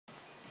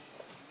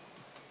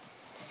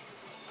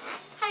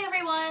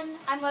everyone,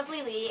 I'm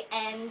Lovely Lee,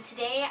 and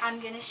today I'm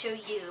going to show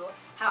you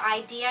how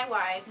I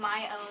DIY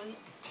my own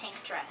tank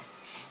dress.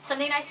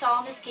 Something I saw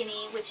on the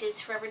Skinny, which is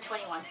Forever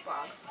 21's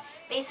blog.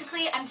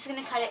 Basically, I'm just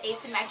going to cut it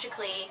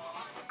asymmetrically,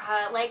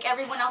 like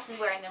everyone else is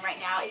wearing them right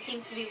now. It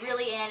seems to be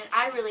really in, and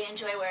I really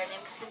enjoy wearing them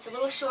because it's a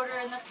little shorter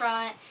in the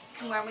front, you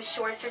can wear them with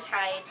shorts or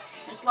tights,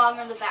 and it's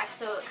longer in the back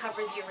so it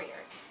covers your rear.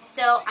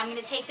 So I'm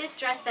going to take this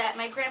dress that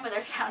my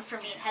grandmother found for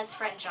me, it has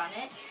French on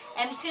it,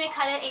 and I'm just going to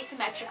cut it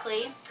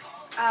asymmetrically.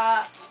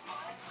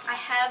 I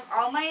have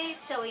all my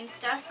sewing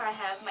stuff. I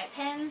have my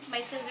pins,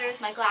 my scissors,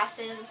 my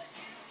glasses,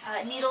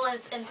 needle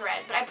and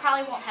thread, but I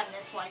probably won't have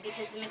this one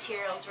because the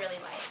material is really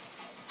light.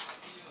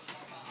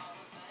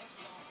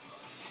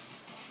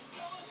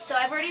 So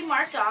I've already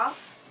marked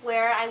off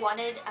where I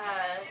wanted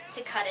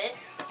to cut it,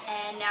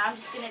 and now I'm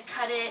just going to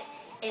cut it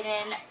in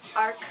an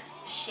arc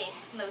shape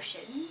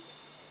motion.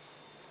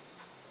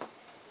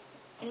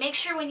 And make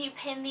sure when you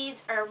pin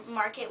these or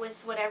mark it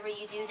with whatever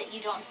you do that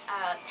you don't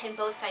pin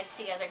both sides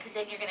together, because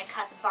then you're going to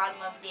cut the bottom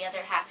of the other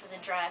half of the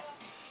dress,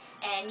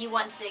 and you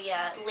want the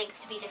length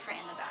to be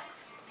different in the back.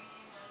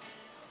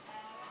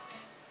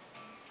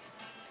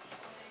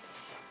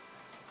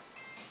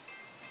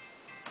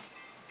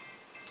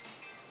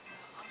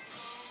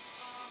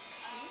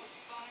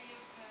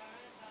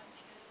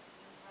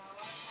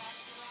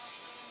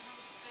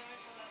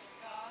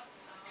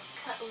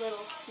 Cut a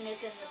little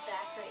snip in the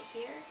back right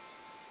here.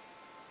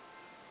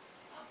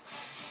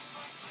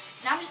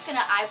 Now I'm just going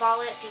to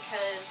eyeball it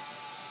because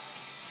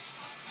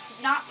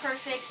not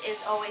perfect is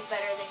always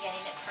better than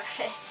getting it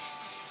perfect.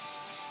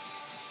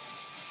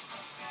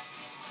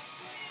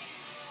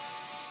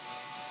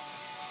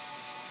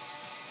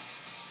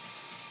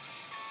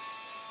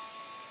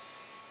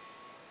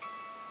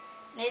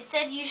 It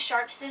said use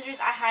sharp scissors.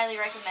 I highly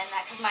recommend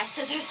that because my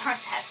scissors aren't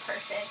that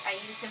perfect. I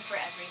use them for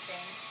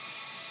everything.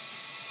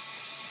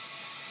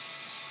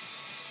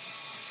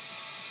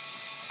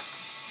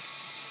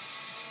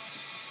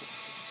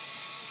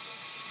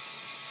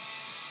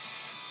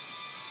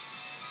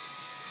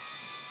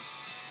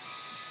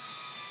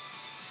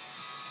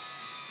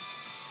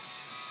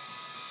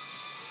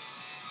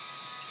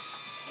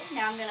 Okay,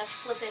 now I'm going to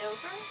flip it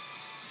over.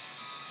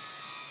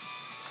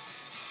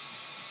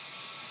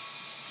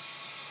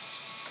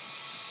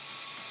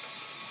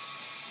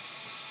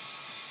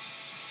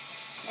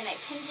 And I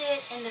pinned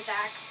it in the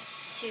back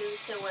too,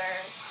 so where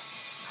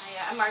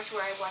I marked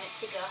where I want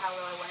it to go, how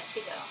low I want it to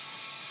go.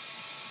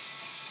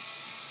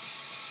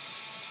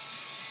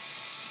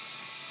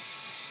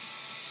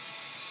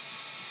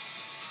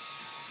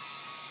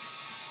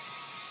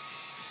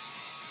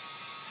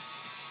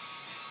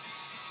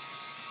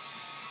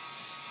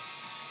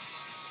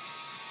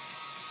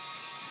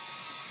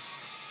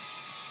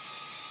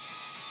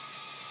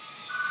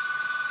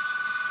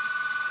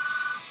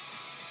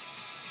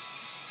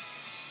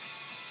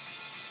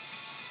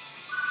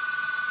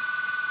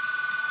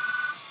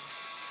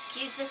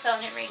 Excuse the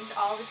phone, it rings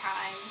all the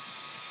time.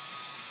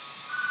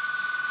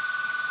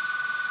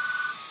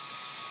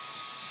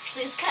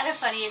 Actually, it's kind of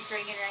funny it's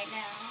ringing right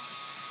now.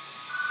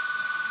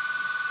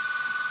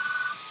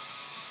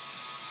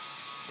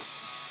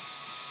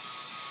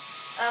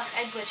 Ugh,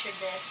 I butchered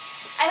this.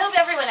 I hope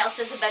everyone else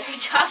does a better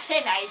job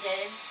than I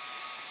did.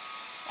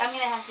 I'm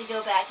going to have to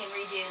go back and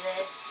redo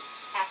this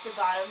at the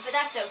bottom, but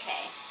that's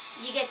okay.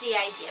 You get the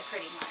idea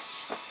pretty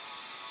much.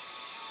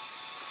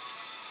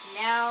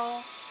 Now,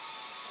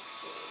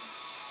 let's see.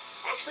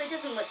 Actually, it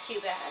doesn't look too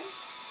bad.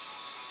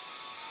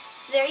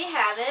 So there you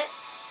have it.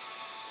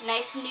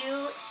 Nice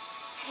new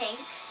tank.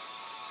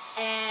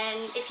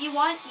 And if you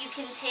want, you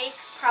can take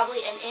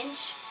probably an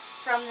inch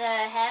from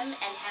the hem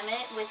and hem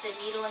it with the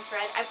needle and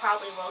thread. I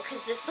probably will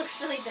because this looks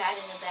really bad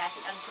in the back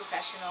and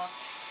unprofessional.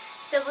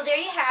 So well, there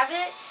you have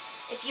it.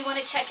 If you want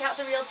to check out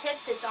the real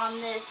tips, it's on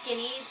the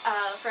Skinny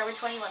Forever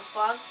 21's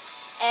blog.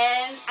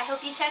 And I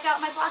hope you check out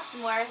my blog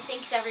some more.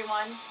 Thanks,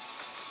 everyone.